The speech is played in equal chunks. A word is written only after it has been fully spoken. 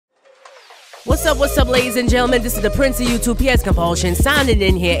What's up, ladies and gentlemen? This is the Prince of YouTube, PS Compulsion, signing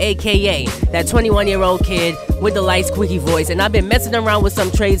in here, aka that 21-year-old kid with the light squeaky voice, and I've been messing around with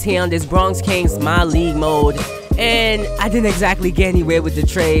some trades here on this Bronx Kings MyLeague mode, and I didn't exactly get anywhere with the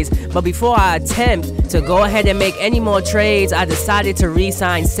trades. But before I attempt to go ahead and make any more trades, I decided to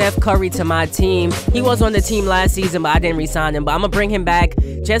re-sign Seth Curry to my team. He was on the team last season, but I didn't re-sign him, but I'm gonna bring him back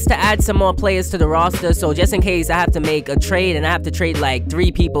just to add some more players to the roster. So just in case I have to make a trade and I have to trade like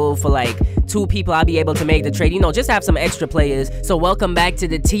 3 people for like 2 people, I'll be able to make the trade, you know, just have some extra players. So welcome back to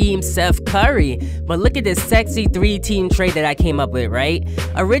the team, Seth Curry. But look at this sexy 3-team trade that I came up with, right?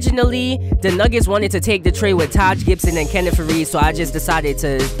 Originally, the Nuggets wanted to take the trade with Taj Gibson and Kenneth Faried, so I just decided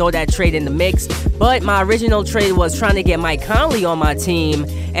to throw that trade in the mix. But my original trade was trying to get Mike Conley on my team,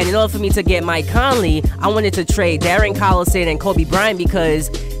 and in order for me to get Mike Conley, I wanted to trade Darren Collison and Kobe Bryant because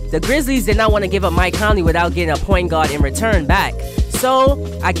the Grizzlies did not want to give up Mike Conley without getting a point guard in return back.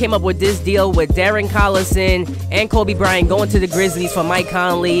 So I came up with this deal with Darren Collison and Kobe Bryant going to the Grizzlies for Mike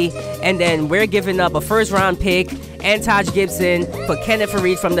Conley, and then we're giving up a first-round pick and Taj Gibson for Kenneth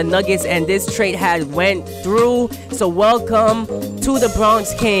Faried from the Nuggets, and this trade had went through. So welcome to the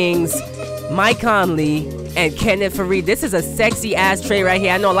Bronx Kings, Mike Conley and Kenneth Faried. This is a sexy ass trade right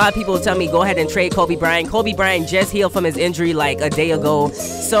here. I know a lot of people tell me go ahead and trade Kobe Bryant. Kobe Bryant just healed from his injury like a day ago.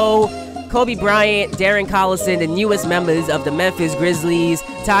 So Kobe Bryant, Darren Collison, the newest members of the Memphis Grizzlies,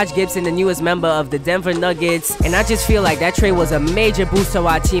 Taj Gibson, the newest member of the Denver Nuggets, and I just feel like that trade was a major boost to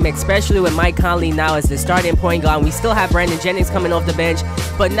our team, especially with Mike Conley now as the starting point guard. We still have Brandon Jennings coming off the bench,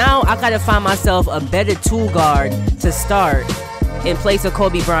 but now I gotta find myself a better tool guard to start in place of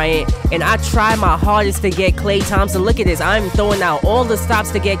Kobe Bryant, and I try my hardest to get Klay Thompson. Look at this, I'm throwing out all the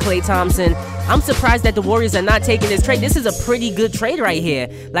stops to get Klay Thompson. I'm surprised that the Warriors are not taking this trade. This is a pretty good trade right here.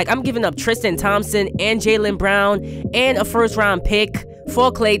 Like, I'm giving up Tristan Thompson and Jaylen Brown and a first-round pick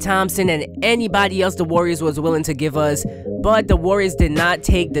for Klay Thompson and anybody else the Warriors was willing to give us. But the Warriors did not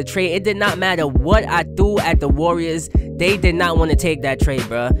take the trade. It did not matter what I threw at the Warriors. They did not want to take that trade,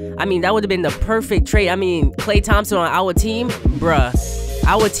 bruh. I mean, that would have been the perfect trade. I mean, Klay Thompson on our team, bruh.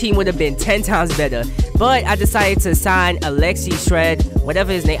 Our team would have been 10 times better. But I decided to sign Alexi Shred,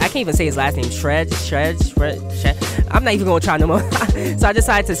 whatever his name. I can't even say his last name. Shred. I'm not even going to try no more. So I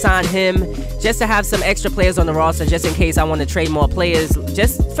decided to sign him just to have some extra players on the roster, just in case I want to trade more players,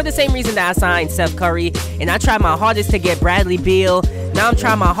 just for the same reason that I signed Seth Curry. And I tried my hardest to get Bradley Beal. Now I'm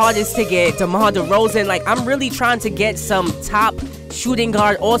trying my hardest to get DeMar DeRozan. Like, I'm really trying to get some top shooting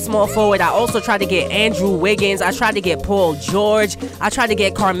guard or small forward. I also tried to get Andrew Wiggins. I tried to get Paul George. I tried to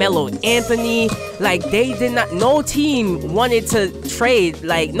get Carmelo Anthony. Like, they did not, no team wanted to trade.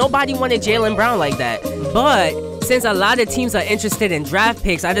 Like, nobody wanted Jaylen Brown like that. But since a lot of teams are interested in draft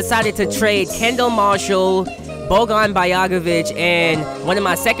picks, I decided to trade Kendall Marshall, Bojan Bogdanovic, and one of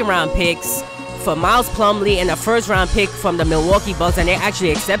my second-round picks for Miles Plumlee and a first-round pick from the Milwaukee Bucks, and they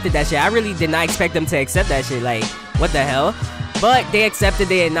actually accepted that shit. I really did not expect them to accept that shit. Like, what the hell? But they accepted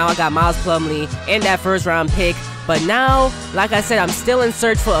it, and now I got Miles Plumlee and that first-round pick. But now, like I said, I'm still in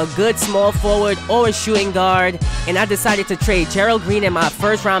search for a good small forward or a shooting guard, and I decided to trade Gerald Green and my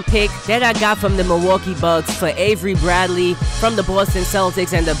first-round pick that I got from the Milwaukee Bucks for Avery Bradley from the Boston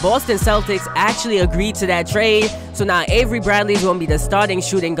Celtics, and the Boston Celtics actually agreed to that trade. So now Avery Bradley is going to be the starting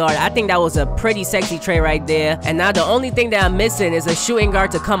shooting guard. I think that was a pretty sexy trade right there. And now the only thing that I'm missing is a shooting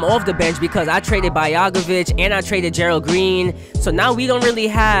guard to come off the bench because I traded Bogdanovic and I traded Gerald Green. So now we don't really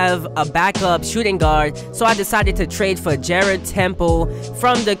have a backup shooting guard. So I decided to trade for Jared Temple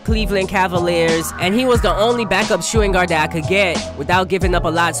from the Cleveland Cavaliers. And he was the only backup shooting guard that I could get without giving up a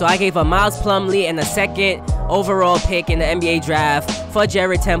lot. So I gave a Miles Plumlee and a second overall pick in the NBA draft for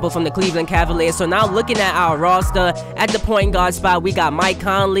Jared Temple from the Cleveland Cavaliers. So now looking at our roster, at the point guard spot, we got Mike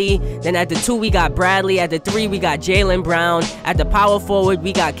Conley. Then at the 2, we got Bradley. At the 3, we got Jaylen Brown. At the power forward,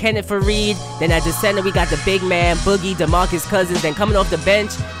 we got Kenneth Faried. Then at the center, we got the big man, Boogie, DeMarcus Cousins. Then coming off the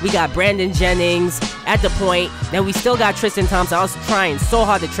bench, we got Brandon Jennings at the point. Then we still got Tristan Thompson. I was trying so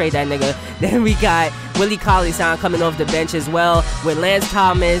hard to trade that nigga. Then we got Willie Cauley-Stein coming off the bench as well with Lance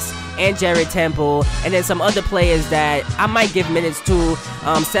Thomas and Jared Temple, and then some other players that I might give minutes to,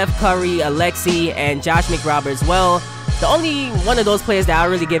 Seth Curry, Alexi, and Josh McRoberts. Well, the only one of those players that I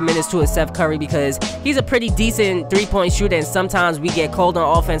really give minutes to is Seth Curry because he's a pretty decent three-point shooter, and sometimes we get cold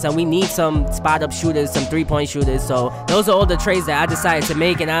on offense and we need some spot-up shooters, some three-point shooters. So those are all the trades that I decided to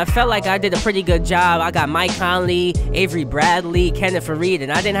make, and I felt like I did a pretty good job. I got Mike Conley, Avery Bradley, Kenneth Faried,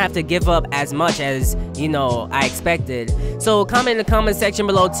 and I didn't have to give up as much as, you know, I expected. So comment in the comment section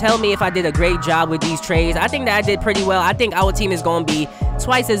below. Tell me if I did a great job with these trades. I think that I did pretty well. I think our team is going to be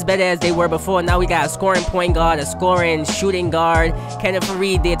twice as better as they were before. Now we got a scoring point guard, a scoring shooting guard. Kenneth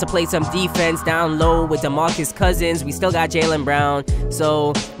Faried there to play some defense down low with DeMarcus Cousins. We still got Jaylen Brown.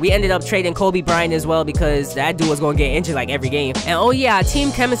 So we ended up trading Kobe Bryant as well because that dude was going to get injured like every game. And oh yeah, our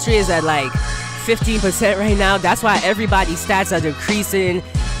team chemistry is at like 15% right now. That's why everybody's stats are decreasing.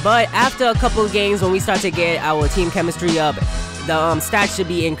 But after a couple of games, when we start to get our team chemistry up, the stats should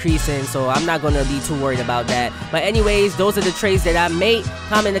be increasing, so I'm not gonna be too worried about that. But anyways, those are the trades that I made.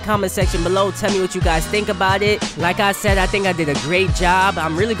 Comment in the comment section below, tell me what you guys think about it. Like I said, I think I did a great job.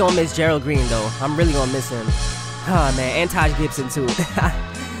 I'm really gonna miss Gerald Green though. I'm really gonna miss him. Oh man, and Taj Gibson too.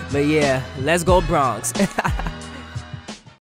 But yeah, let's go Bronx.